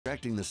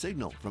Extracting the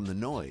signal from the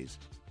noise.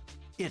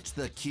 It's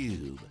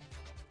theCUBE,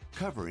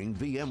 covering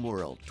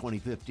VMworld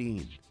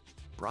 2015.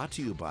 Brought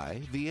to you by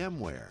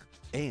VMware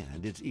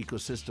and its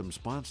ecosystem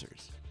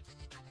sponsors.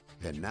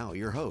 And now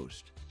your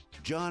host,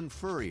 John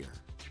Furrier.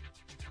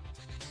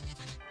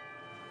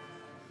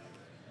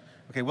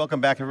 Okay,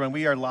 welcome back everyone.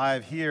 We are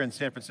live here in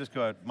San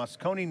Francisco at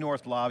Moscone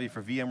North Lobby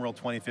for VMworld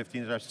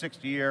 2015. It's our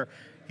 6th year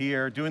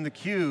here doing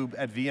theCUBE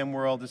at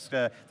VMworld. This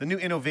the new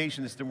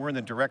innovation is that we're in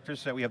the director's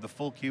set. We have the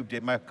full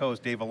CUBE, my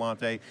co-host Dave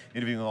Vellante,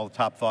 interviewing all the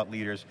top thought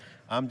leaders.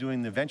 I'm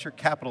doing the venture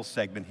capital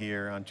segment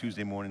here on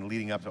Tuesday morning,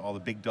 leading up to all the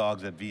big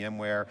dogs at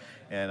VMware.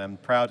 And I'm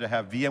proud to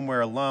have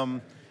VMware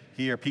alum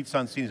here. Pete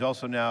Sonsini is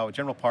also now a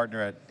general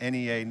partner at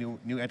NEA,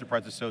 New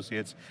Enterprise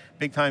Associates,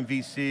 big time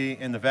VC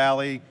in the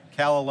Valley,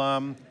 Cal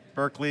alum,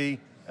 Berkeley.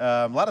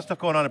 A lot of stuff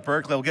going on at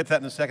Berkeley. We'll get to that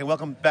in a second.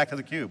 Welcome back to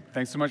theCUBE.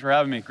 Thanks so much for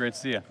having me. Great to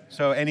see you.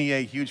 So NEA,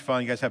 huge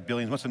fund. You guys have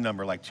billions. What's the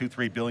number? Like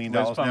 $2-3 billion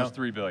now? This fund was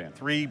 $3 billion.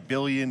 $3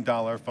 billion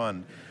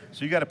fund.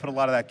 So you got to put a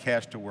lot of that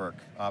cash to work.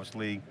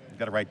 Obviously, you've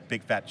got to write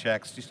big fat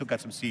checks. You still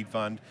got some seed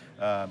fund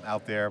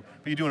out there,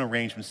 but you're doing a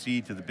range from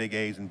seed to the big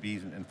A's and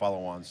B's and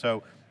follow on.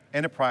 So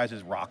enterprise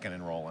is rocking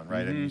and rolling,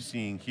 right? And you're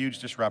seeing huge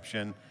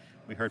disruption.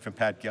 We heard from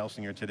Pat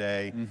Gelsinger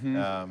today.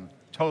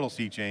 Total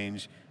sea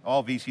change.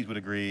 All VCs would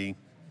agree.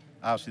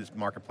 Obviously this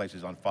marketplace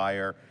is on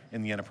fire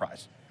in the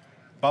enterprise.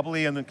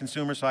 Bubbly on the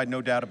consumer side,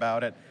 no doubt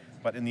about it,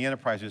 but in the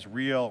enterprise there's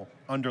real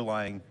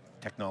underlying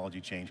technology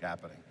change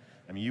happening.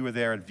 I mean, you were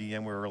there at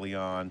VMware early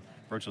on,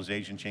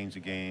 virtualization changed the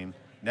game.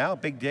 Now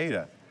big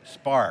data,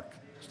 Spark,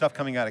 stuff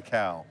coming out of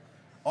Cal.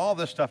 All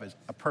this stuff is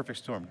a perfect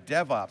storm.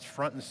 DevOps,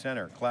 front and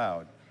center,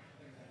 cloud.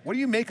 What do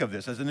you make of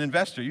this as an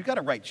investor? You got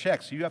to write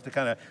checks, you have to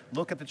kind of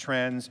look at the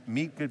trends,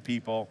 meet good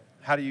people.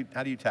 How do you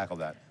tackle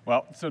that?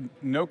 Well, so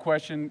no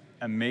question,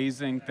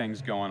 amazing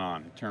things going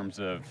on in terms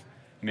of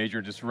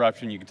major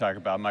disruption. You can talk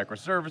about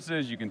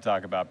microservices, you can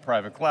talk about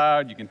private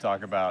cloud, you can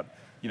talk about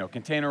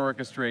container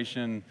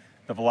orchestration.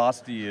 The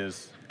velocity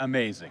is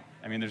amazing.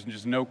 I mean, there's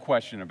just no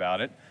question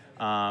about it.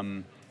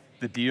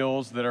 The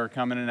deals that are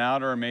coming in and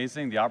out are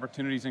amazing. The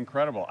opportunity is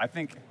incredible. I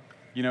think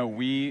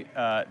we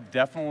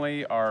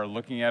definitely are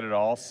looking at it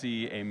all,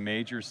 see a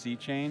major sea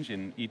change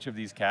in each of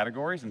these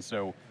categories, and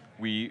so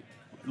we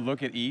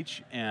look at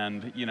each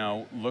and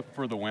look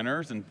for the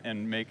winners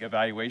and make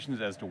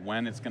evaluations as to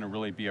when it's going to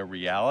really be a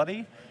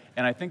reality.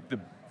 And I think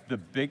the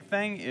big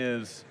thing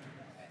is,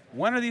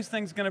 when are these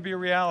things going to be a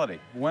reality?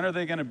 When are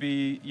they going to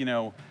be,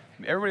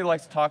 everybody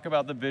likes to talk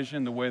about the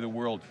vision, the way the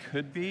world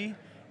could be,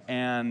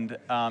 and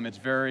it's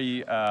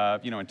very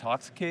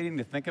intoxicating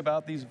to think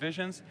about these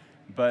visions,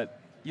 but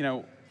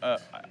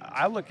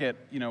I look at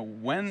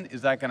when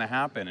is that going to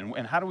happen,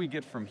 and how do we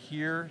get from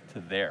here to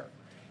there?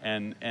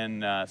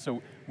 And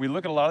so we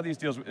look at a lot of these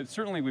deals.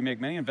 Certainly we make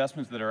many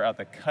investments that are at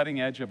the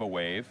cutting edge of a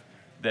wave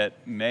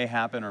that may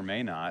happen or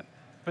may not.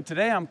 But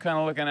today I'm kind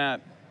of looking at,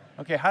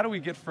 okay, how do we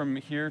get from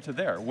here to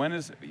there? When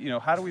is,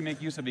 how do we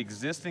make use of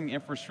existing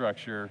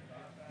infrastructure,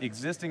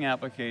 existing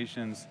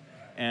applications,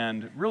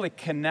 and really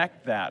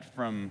connect that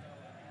from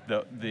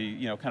the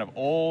kind of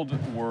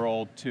old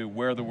world to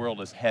where the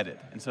world is headed.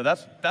 And so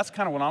that's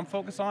kind of what I'm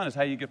focused on, is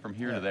how you get from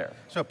here to there.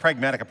 So a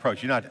pragmatic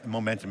approach, you're not a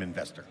momentum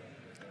investor.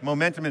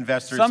 Momentum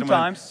investors,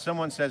 sometimes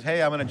someone says,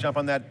 hey, I'm going to jump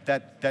on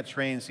that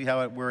train and see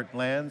where it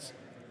lands.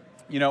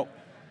 You got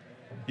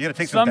to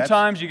take some bets.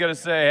 Sometimes you got to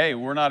say, hey,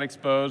 we're not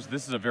exposed.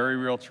 This is a very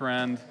real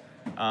trend.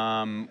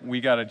 We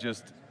got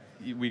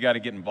to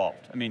get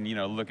involved. I mean,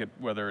 look at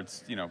whether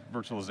it's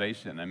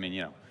virtualization. I mean,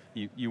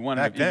 you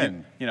wanted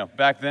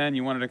back then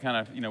you wanted to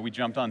kind of we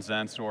jumped on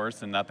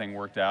ZenSource and nothing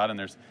worked out. And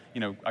there's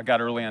I got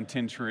early on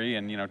TinTree,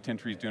 and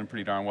TinTree's doing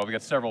pretty darn well. We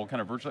got several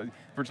kind of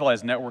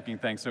virtualized networking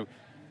things. So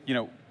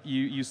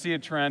you see a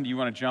trend, you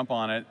want to jump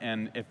on it,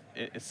 and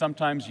if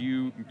sometimes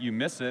you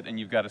miss it and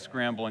you've got to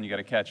scramble and you got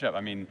to catch up.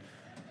 I mean,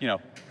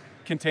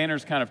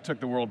 containers kind of took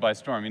the world by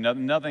storm. I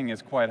mean, nothing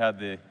has quite had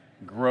the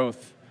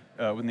growth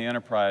in the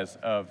enterprise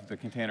of the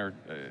container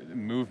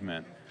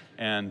movement.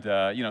 And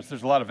so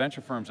there's a lot of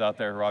venture firms out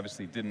there who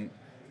obviously didn't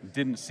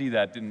see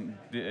that,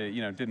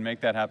 didn't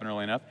make that happen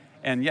early enough.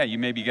 And yeah, you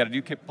maybe got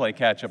to play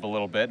catch up a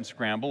little bit and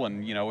scramble,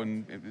 and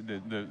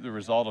the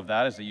result of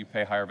that is that you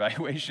pay higher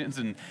valuations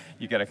and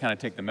you got to kind of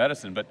take the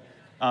medicine. But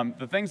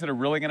the things that are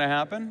really going to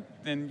happen,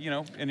 then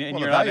well, the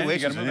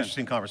valuation is an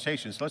interesting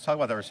conversation. So let's talk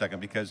about that for a second,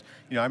 because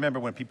I remember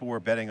when people were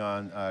betting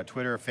on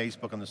Twitter,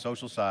 Facebook, on the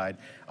social side.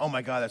 Oh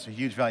my God, that's a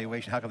huge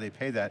valuation. How can they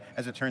pay that?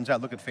 As it turns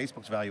out, look at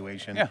Facebook's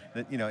valuation. Yeah.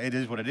 It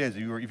is what it is.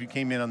 If you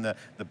came in on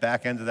the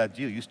back end of that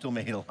deal, you still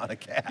made a lot of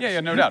cash.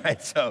 Yeah, no doubt.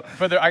 Right, so,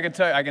 but I can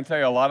tell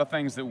you a lot of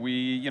things that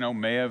we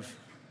may have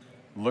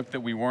looked that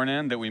we weren't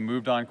in, that we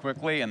moved on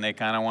quickly, and they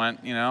kind of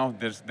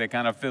went, they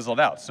kind of fizzled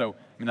out. So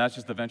I mean, that's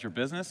just the venture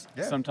business.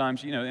 Yeah.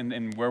 Sometimes,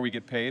 and where we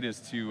get paid is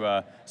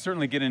to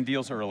certainly get in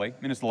deals early.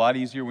 I mean, it's a lot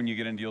easier when you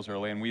get in deals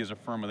early, and we as a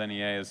firm with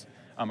NEA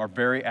are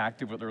very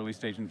active with early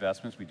stage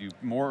investments. We do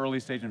more early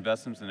stage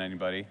investments than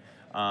anybody.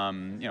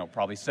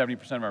 Probably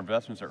 70% of our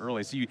investments are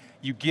early. So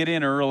you get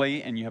in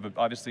early, and you have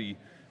obviously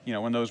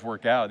when those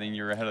work out, then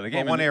you're ahead of the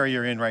game. Well, one area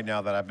you're in right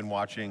now that I've been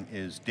watching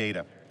is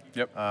data.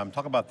 Yep.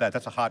 Talk about that.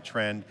 That's a hot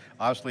trend.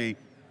 Obviously,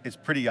 it's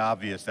pretty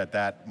obvious that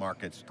that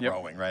market's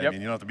growing, right? I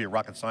mean, you don't have to be a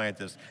rocket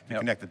scientist to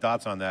connect the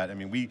dots on that. I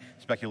mean, we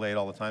speculate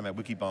all the time at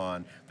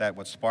Wikibon that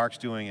what Spark's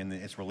doing and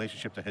its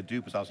relationship to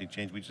Hadoop has obviously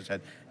changed. We just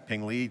had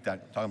Ping Li talking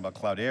about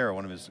Cloudera,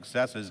 one of his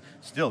successes.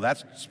 Still,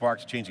 that's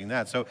Spark's changing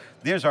that. So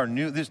there's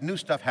new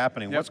stuff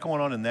happening. What's going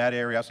on in that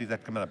area? Obviously,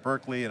 that coming out of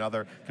Berkeley and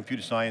other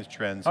computer science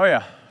trends. Oh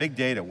yeah. Big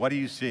data. What do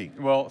you see?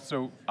 Well,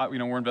 so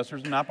we're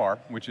investors in MapR,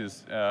 which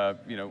is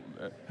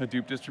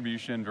Hadoop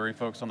distribution, very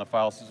focused on the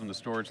file system, the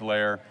storage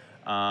layer.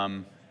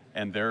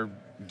 And they're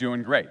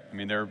doing great. I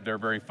mean, they're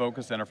very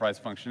focused, enterprise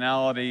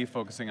functionality,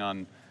 focusing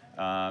on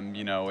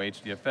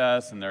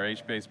HDFS and their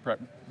H-based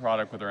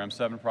product with their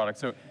M7 product.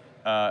 So,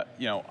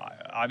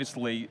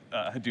 obviously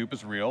Hadoop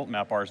is real.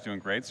 MapR is doing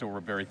great, so we're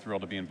very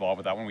thrilled to be involved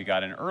with that one. We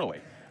got in early.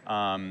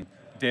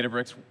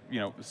 Databricks,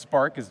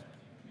 Spark is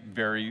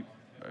very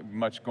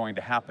much going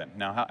to happen.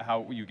 Now,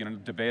 how you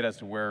can debate as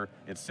to where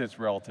it sits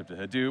relative to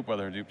Hadoop,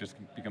 whether Hadoop just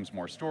becomes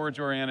more storage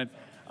oriented.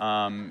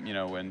 And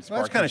Spark.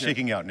 Well, that's kind of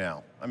shaking out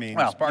now. I mean,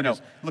 Spark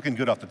is looking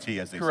good off the tee,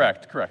 as they say.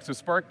 Correct. So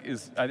Spark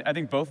is, I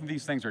think both of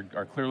these things are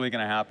clearly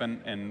going to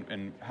happen,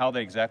 and how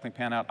they exactly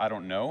pan out, I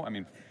don't know. I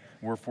mean,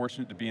 we're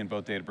fortunate to be in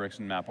both Databricks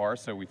and MapR,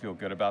 so we feel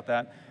good about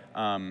that.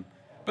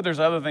 But there's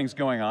other things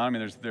going on. I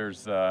mean,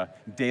 there's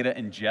data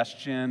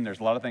ingestion. There's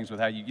a lot of things with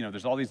how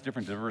there's all these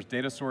different diverse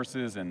data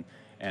sources, and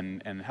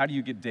how do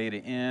you get data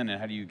in, and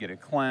how do you get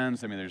it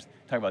cleansed? I mean, there's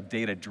talk about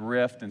data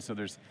drift, and so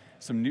there's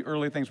some new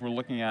early things we're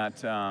looking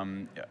at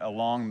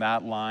along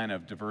that line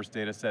of diverse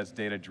data sets,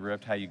 data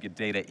drift, how you get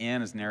data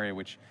in is an area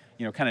which,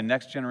 kind of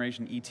next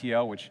generation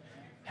ETL, which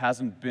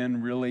hasn't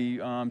been really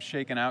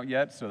shaken out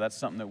yet, so that's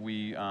something that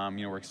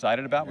we're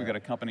excited about. We've got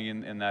a company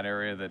in that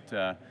area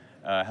that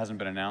hasn't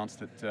been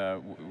announced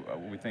that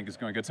we think is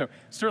going good. So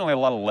certainly a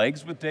lot of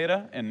legs with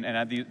data,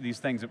 and these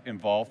things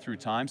evolve through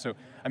time. So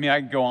I mean,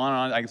 I can go on and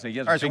on. I can say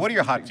yes. All right. So what are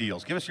your hot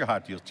deals? Give us your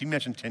hot deals. You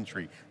mentioned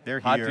Tintri.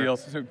 They're hot here. Hot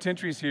deals. So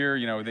Tintri's here.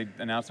 They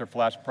announced their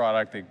flash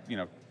product. They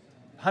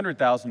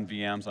 100,000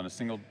 VMs on a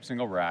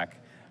single rack.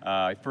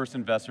 First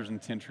investors in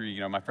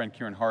Tintri. My friend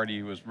Kieran Hardy,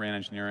 who ran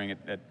engineering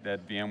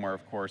at VMware,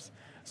 of course,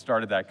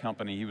 started that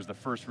company. He was the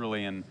first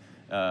really in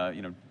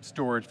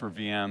storage for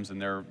VMs,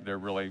 and they're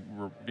really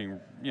being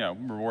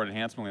rewarded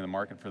handsomely in the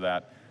market for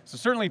that. So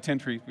certainly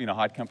Tintri,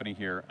 hot company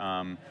here.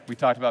 We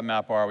talked about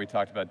MapR, we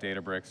talked about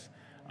Databricks.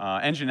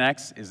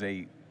 NGINX is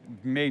a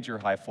major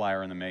high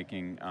flyer in the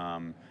making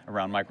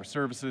around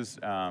microservices.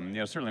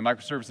 Certainly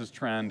microservices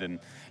trend, and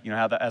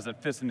how that as it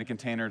fits into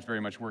containers, very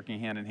much working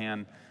hand in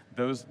hand.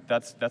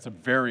 That's a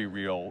very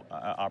real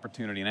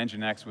opportunity. And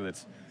NGINX with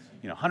its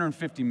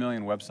 150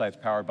 million websites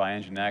powered by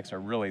NGINX are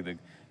really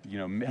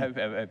have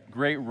a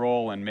great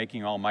role in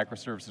making all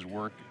microservices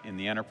work in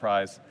the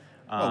enterprise.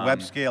 Well,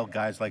 web scale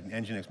guys like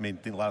NGINX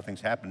made a lot of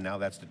things happen. Now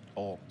that's the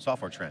whole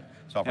software trend,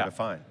 software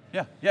defined.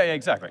 Yeah,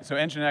 exactly. So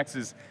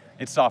NGINX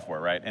it's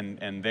software, right?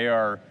 And they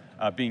are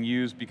being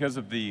used because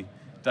of the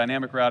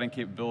dynamic routing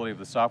capability of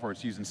the software.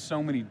 It's used in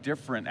so many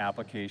different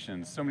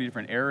applications, so many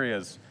different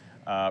areas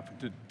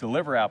to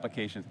deliver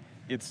applications.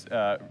 It's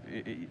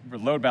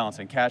load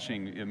balancing,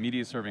 caching,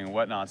 media serving, and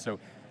whatnot. So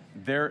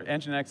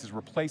NGINX is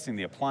replacing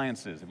the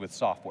appliances with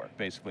software,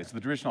 basically. So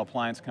the traditional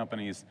appliance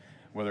companies,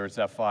 whether it's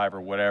F5 or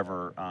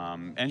whatever,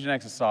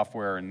 NGINX is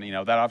software, and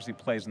that obviously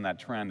plays in that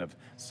trend of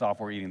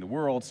software eating the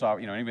world. So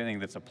anything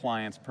that's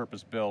appliance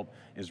purpose-built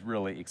is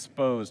really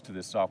exposed to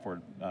this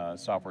software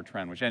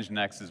trend, which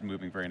NGINX is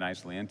moving very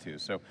nicely into.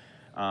 So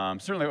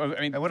certainly, I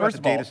mean, and what first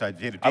about the of all, data side?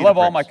 Databricks. I love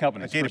all my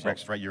companies.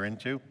 Databricks, right? You're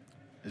into?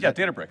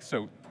 Databricks.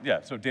 So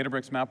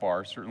Databricks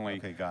MapR certainly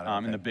got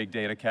it. in the big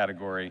data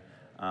category.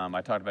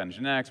 I talked about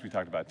NGINX, we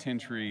talked about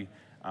Tintri.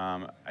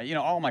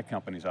 All my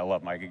companies I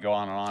love them. I could go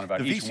on and on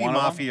about each one of them. The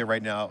VC mafia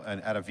right now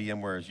out of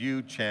VMware is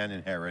you, Chen,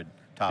 and Herod,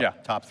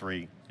 top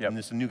three. Yep. And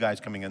there's some new guys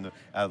coming out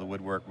of the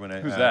woodwork.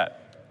 Who's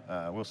that?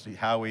 We'll see.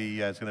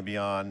 Howie is going to be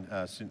on.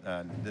 I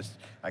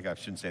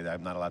shouldn't say that.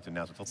 I'm not allowed to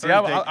announce it until Thursday.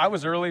 Thursday. I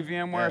was early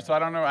VMware, so I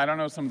don't know. I don't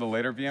know some of the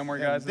later VMware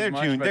guys.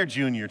 They're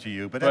junior to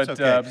you, but that's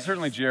okay.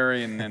 Certainly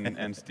Jerry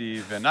and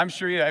Steve, and I'm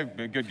sure you're a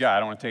good guy. I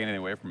don't want to take anything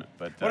away from it.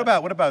 But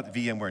what about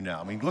VMware now?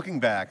 I mean, looking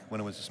back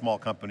when it was a small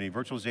company,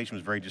 virtualization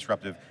was very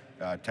disruptive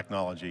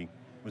technology.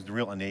 Was the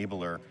real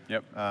enabler.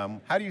 Yep.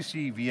 How do you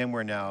see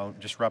VMware now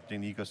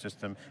disrupting the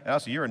ecosystem? And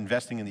also, you're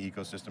investing in the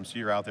ecosystem, so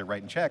you're out there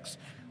writing checks.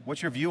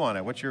 What's your view on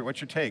it? What's your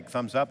take?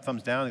 Thumbs up,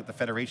 thumbs down? Like the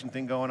federation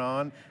thing going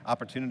on?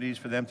 Opportunities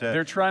for them to?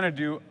 They're trying to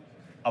do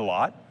a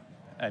lot.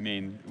 I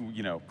mean,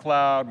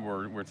 cloud.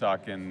 We're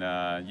talking,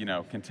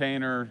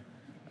 container.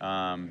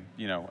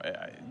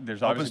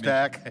 There's obviously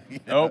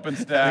OpenStack.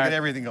 OpenStack. They got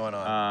everything going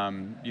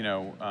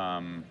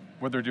on.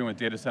 What they're doing with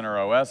data center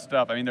OS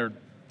stuff. I mean, they're.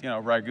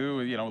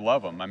 Raghu,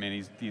 love him. I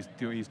mean, he's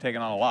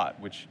taken on a lot,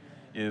 which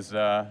is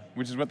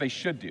what they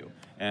should do.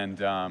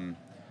 And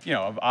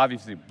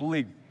obviously,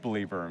 big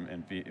believer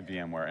in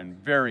VMware and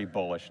very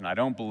bullish. And I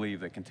don't believe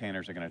that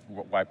containers are going to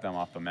wipe them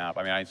off the map.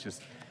 I mean, it's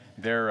just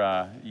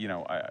they're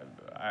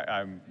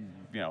I'm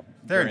they're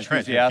very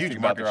entrenched, enthusiastic huge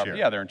about market share.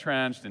 Yeah, they're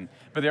entrenched,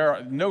 but they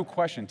are no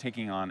question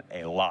taking on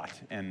a lot.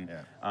 And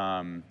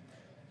I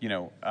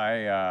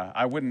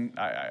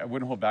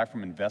wouldn't hold back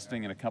from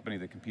investing in a company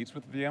that competes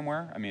with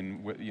VMware. I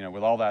mean,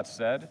 with all that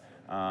said,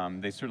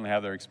 they certainly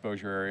have their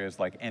exposure areas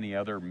like any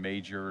other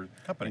major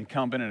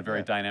incumbent in a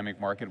very dynamic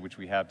market, which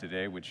we have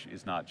today, which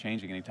is not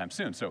changing anytime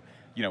soon. So,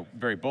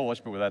 very bullish.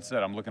 But with that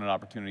said, I'm looking at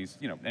opportunities.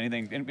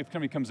 Anything. If a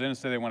company comes in and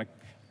say they want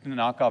to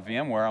knock off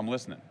VMware, I'm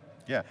listening.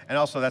 Yeah, and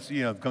also that's,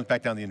 comes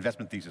back down to the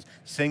investment thesis.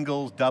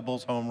 Singles,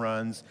 doubles, home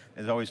runs,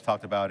 is always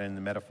talked about in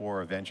the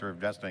metaphor of venture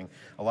investing.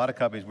 A lot of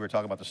companies, we were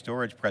talking about the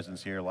storage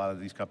presence here, a lot of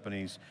these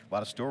companies, a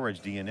lot of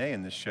storage DNA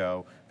in this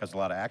show, because a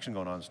lot of action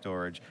going on in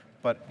storage.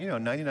 But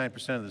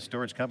 99% of the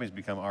storage companies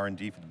become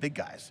R&D for the big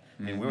guys.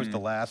 I mean, where was the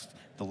last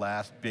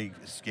big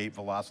escape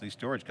velocity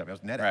storage company?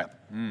 That was NetApp.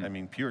 I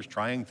mean, Pure's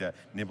trying to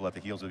nibble at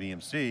the heels of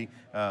EMC,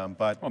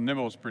 but... Well,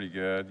 Nimble's pretty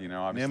good,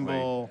 obviously.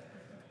 Nimble,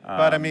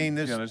 but I mean,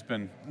 there's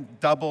been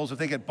doubles. If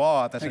they get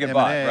bought, that's an M&A.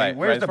 Right,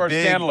 Where's the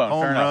big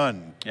home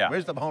run? Yeah.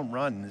 Where's the home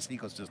run in this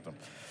ecosystem?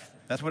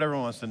 That's what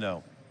everyone wants to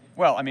know.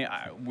 Well, I mean,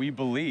 we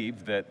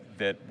believe that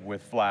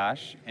with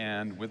Flash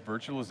and with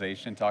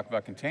virtualization, talk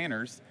about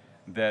containers,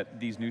 that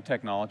these new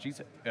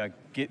technologies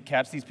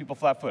catch these people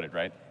flat-footed,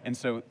 right? And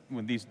so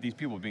when these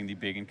people being the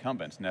big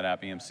incumbents,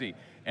 NetApp, EMC,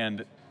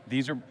 and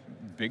these are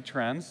big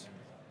trends.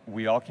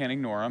 We all can't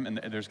ignore them, and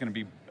there's going to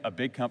be a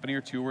big company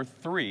or two or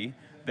three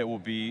that will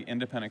be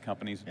independent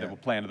companies that will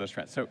play into those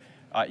trends. So,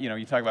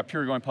 you talk about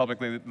Pure going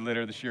public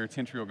later this year,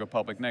 Tintry will go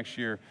public next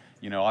year.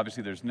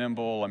 Obviously there's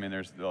Nimble. I mean,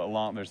 there's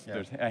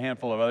a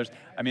handful of others.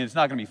 I mean, it's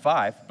not going to be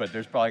 5, but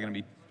there's probably going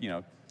to be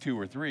 2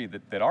 or 3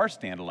 that are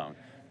standalone,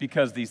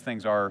 because these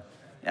things are.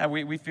 Yeah,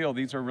 we feel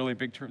these are really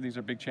big. These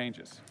are big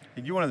changes.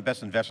 And you're one of the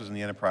best investors in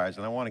the enterprise,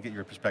 and I want to get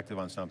your perspective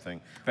on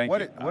something. Thank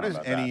you. What is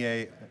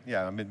NEA?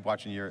 Yeah, I've been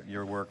watching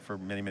your work for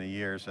many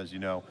years, as you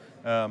know.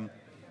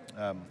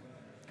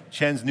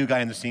 Chen's new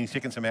guy in the scene, he's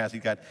kicking some ass. He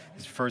got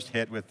his first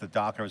hit with the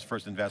Docker, his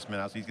first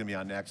investment. He's going to be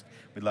on next.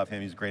 We love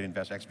him. He's a great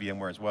investor,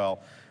 ex-VMware as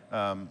well.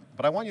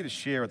 But I want you to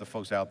share with the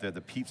folks out there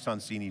the Pete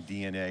Sonsini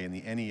DNA and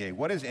the NEA.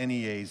 What is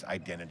NEA's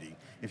identity?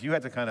 If you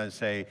had to kind of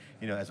say,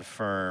 as a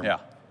firm,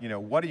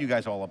 what are you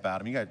guys all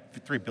about? I mean, you got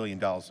 $3 billion,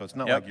 so it's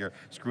not like you're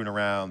screwing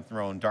around,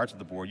 throwing darts at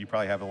the board. You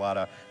probably have a lot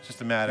of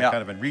systematic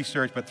kind of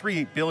research, but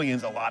 $3 billion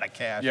is a lot of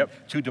cash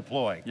to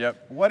deploy.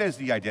 What is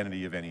the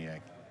identity of NEA?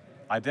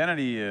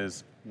 Identity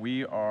is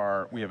we're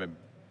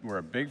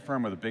a big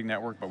firm with a big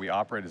network, but we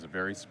operate as a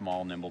very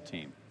small, nimble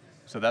team.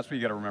 So that's what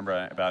you got to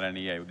remember about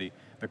NEA.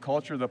 The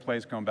culture of the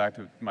place, going back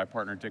to my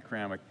partner Dick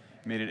Kramick,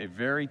 made it a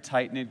very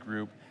tight-knit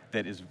group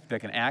that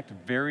can act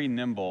very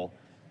nimble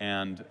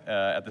and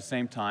at the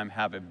same time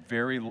have a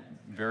very,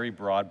 very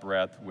broad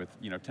breadth with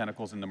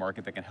tentacles in the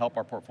market that can help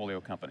our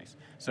portfolio companies.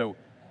 So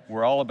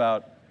we're all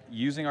about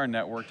using our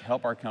network to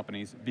help our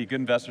companies be good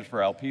investors for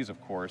LPs, of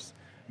course,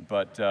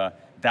 but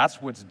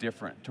that's what's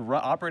different. To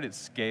operate at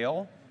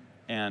scale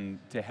and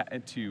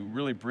to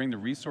really bring the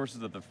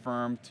resources of the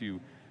firm to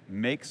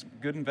make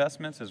good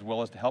investments as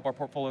well as to help our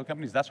portfolio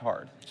companies, that's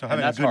hard. So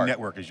having a good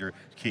network is your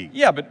key.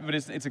 Yeah, but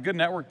it's a good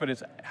network, but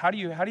it's how do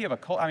you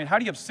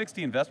have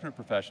 60 investment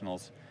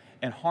professionals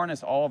and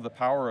harness all of the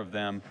power of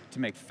them to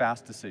make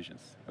fast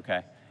decisions,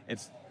 okay?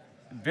 It's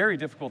very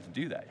difficult to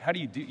do that. How do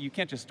you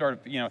can't just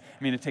start,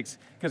 it takes,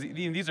 because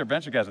these are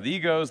venture guys with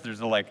egos, there's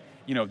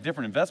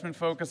different investment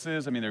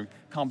focuses, their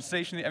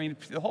compensation,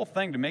 the whole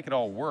thing to make it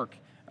all work,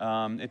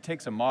 it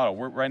takes a model.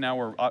 Right now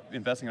we're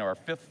investing in our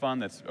 5th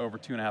fund that's over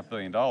 $2.5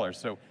 billion,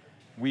 so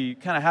we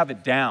kind of have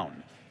it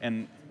down.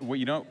 And what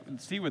you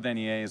don't see with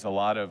NEA is a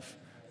lot of,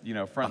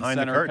 front and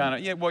center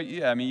kind of, right.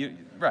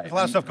 There's a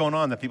lot of stuff going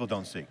on that people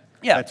don't see.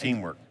 Yeah. That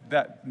teamwork.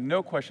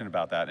 No question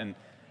about that. And,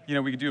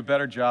 we could do a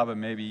better job of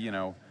maybe,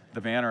 the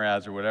banner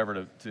ads or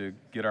whatever to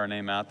get our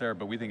name out there,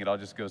 but we think it all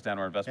just goes down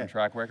to our investment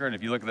track record. And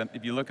if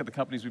you look at the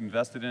companies we've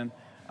invested in,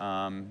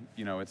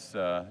 it's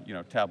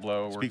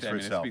Tableau. It speaks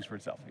for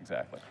itself.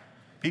 Exactly.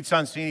 Pete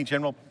Sonsini,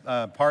 general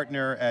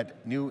partner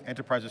at New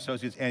Enterprise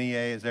Associates,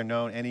 NEA as they're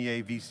known.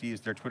 NEA VC is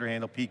their Twitter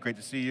handle. Pete, great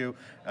to see you.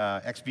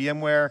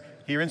 Ex-VMware,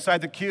 here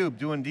inside theCUBE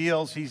doing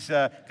deals. He's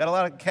got a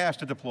lot of cash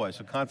to deploy,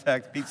 so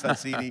contact Pete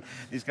Sonsini.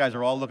 These guys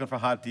are all looking for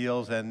hot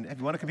deals, and if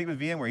you want to compete with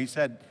VMware, he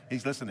said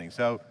he's listening.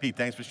 So Pete,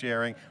 thanks for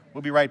sharing.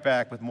 We'll be right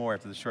back with more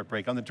after this short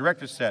break on the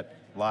Director's Set,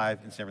 live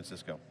in San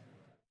Francisco.